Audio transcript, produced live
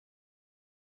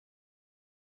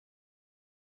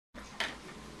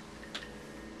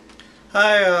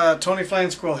Hi, Tony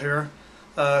Flying Squirrel here.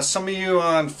 Some of you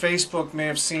on Facebook may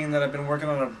have seen that I've been working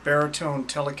on a Baritone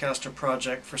Telecaster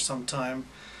project for some time.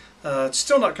 It's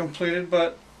still not completed,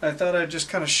 but I thought I'd just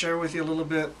kind of share with you a little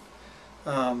bit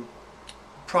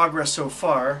progress so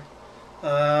far.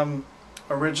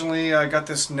 Originally I got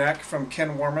this neck from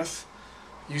Ken Wormuth.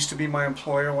 Used to be my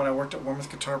employer when I worked at Wormuth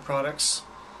Guitar Products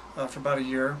for about a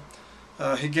year.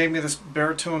 He gave me this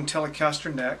Baritone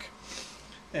Telecaster neck,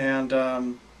 and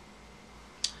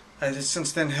I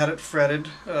since then had it fretted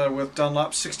with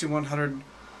Dunlop 6100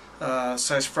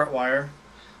 size fret wire.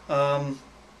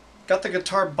 Got the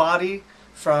guitar body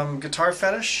from Guitar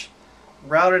Fetish,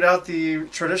 routed out the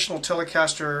traditional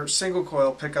Telecaster single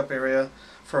coil pickup area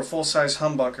for a full-size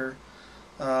humbucker.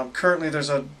 Currently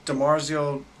there's a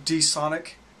DiMarzio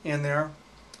D-Sonic in there,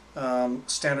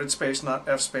 standard space, not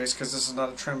F space, because this is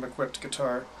not a trim equipped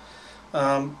guitar.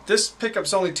 This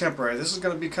pickup's only temporary. This is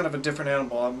going to be kind of a different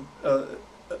animal. I'm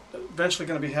eventually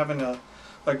going to be having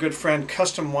a good friend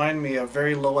custom wind me a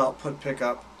very low output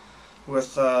pickup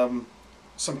with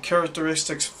some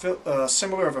characteristics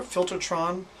similar of a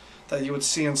Filtertron that you would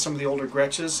see in some of the older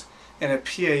Gretches, and a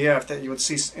PAF that you would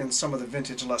see in some of the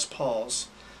vintage Les Pauls.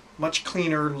 Much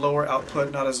cleaner, lower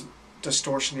output, not as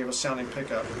distortion-y of a sounding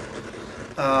pickup.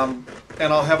 And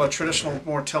I'll have a traditional,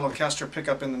 more Telecaster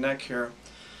pickup in the neck here.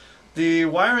 The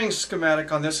wiring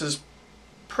schematic on this is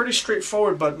pretty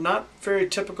straightforward, but not very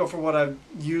typical for what I've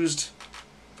used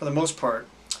for the most part.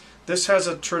 This has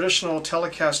a traditional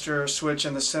Telecaster switch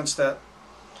in the sense that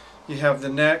you have the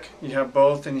neck, you have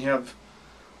both, and you have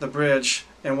the bridge,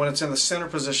 and when it's in the center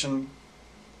position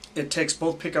it takes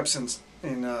both pickups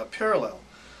in parallel.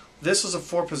 This is a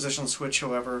 4-position switch,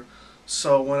 however,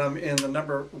 so when I'm in the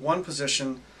number 1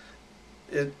 position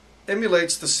it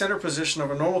emulates the center position of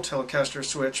a normal Telecaster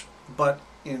switch, but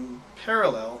in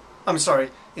parallel.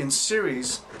 In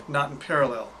series, not in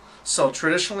parallel. So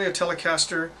traditionally a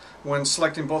Telecaster, when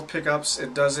selecting both pickups,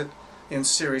 it does it in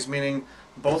series, meaning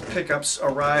both pickups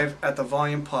arrive at the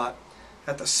volume pot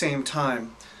at the same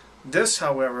time. This,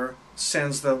 however,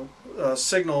 sends the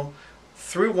signal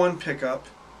through one pickup,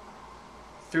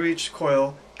 through each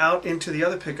coil, out into the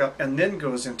other pickup, and then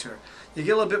goes into it. You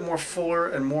get a little bit more fuller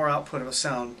and more output of a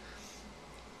sound.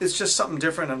 It's just something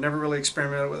different. I've never really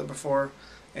experimented with it before,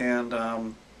 and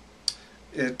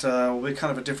it will be kind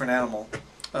of a different animal.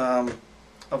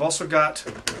 I've also got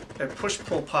a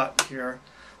push-pull pot here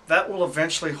that will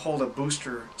eventually hold a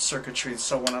booster circuitry,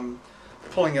 so when I'm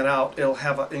pulling it out it'll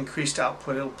have an increased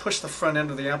output. It'll push the front end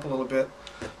of the amp a little bit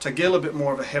to get a little bit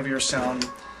more of a heavier sound,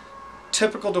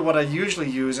 typical to what I usually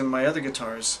use in my other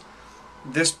guitars.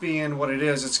 This being what it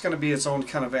is, it's going to be its own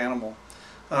kind of animal.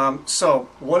 So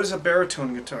what is a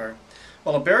baritone guitar?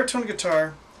 Well, a baritone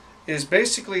guitar is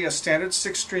basically a standard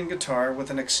 6-string guitar with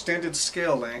an extended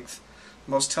scale length.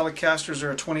 Most Telecasters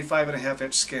are a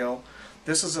 25.5-inch scale.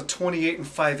 This is a 28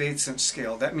 5/8 inch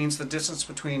scale. That means the distance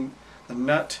between the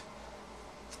nut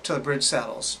to the bridge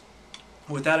saddles.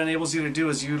 What that enables you to do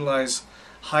is utilize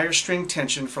higher string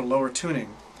tension for lower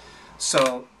tuning.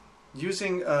 So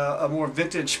using a more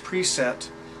vintage preset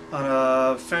on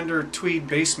a Fender Tweed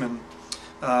Bassman,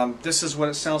 this is what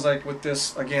it sounds like with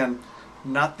this. Again,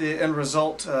 not the end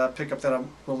result pickup that I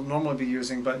will normally be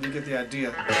using, but you get the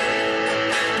idea.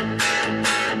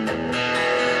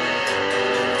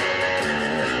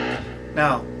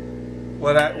 Now,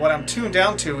 what I'm tuned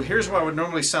down to, here's what I would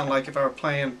normally sound like if I were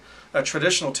playing a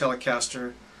traditional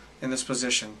Telecaster in this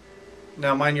position.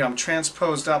 Now, mind you, I'm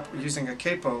transposed up using a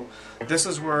capo. This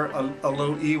is where a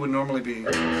low E would normally be.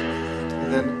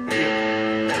 And then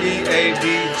E, A, D,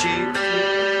 G,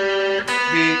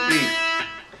 B, E.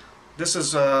 This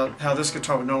is how this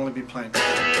guitar would normally be playing.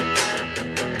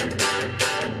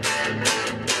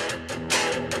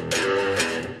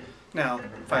 Now,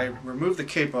 if I remove the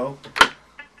capo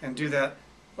and do that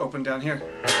open down here,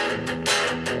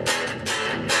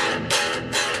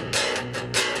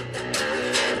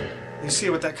 you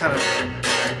see what that kind of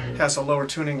has a lower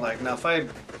tuning like. Now, if I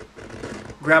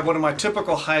grab one of my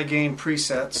typical high gain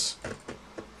presets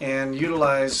and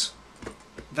utilize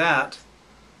that,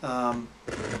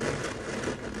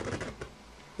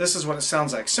 this is what it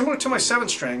sounds like. Similar to my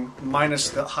 7-string, minus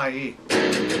the high E.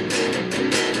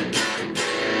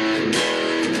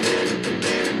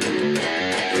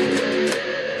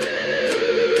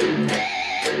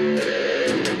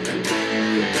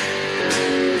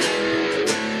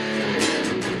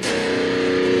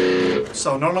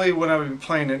 So normally when I would be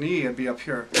playing an E, it'd be up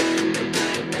here.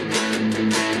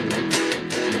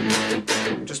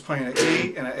 Just playing an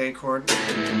E and an A chord.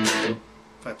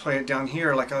 If I play it down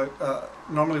here like I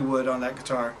normally would on that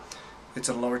guitar, it's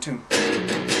at a lower tune.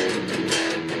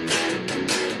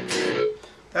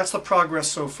 that's the progress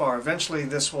so far. Eventually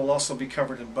this will also be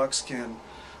covered in buckskin,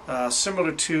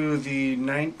 similar to the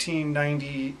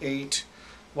 1998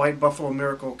 White Buffalo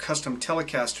Miracle custom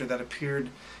Telecaster that appeared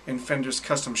in Fender's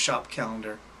custom shop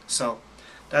calendar. So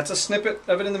that's a snippet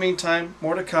of it in the meantime.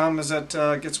 More to come as it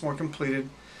gets more completed.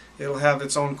 It'll have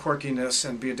its own quirkiness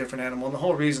and be a different animal. And the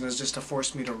whole reason is just to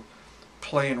force me to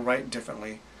play and write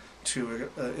differently, to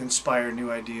inspire new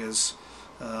ideas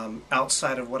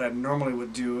outside of what I normally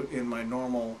would do in my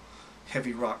normal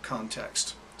heavy rock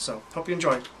context. So hope you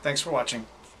enjoy. Thanks for watching.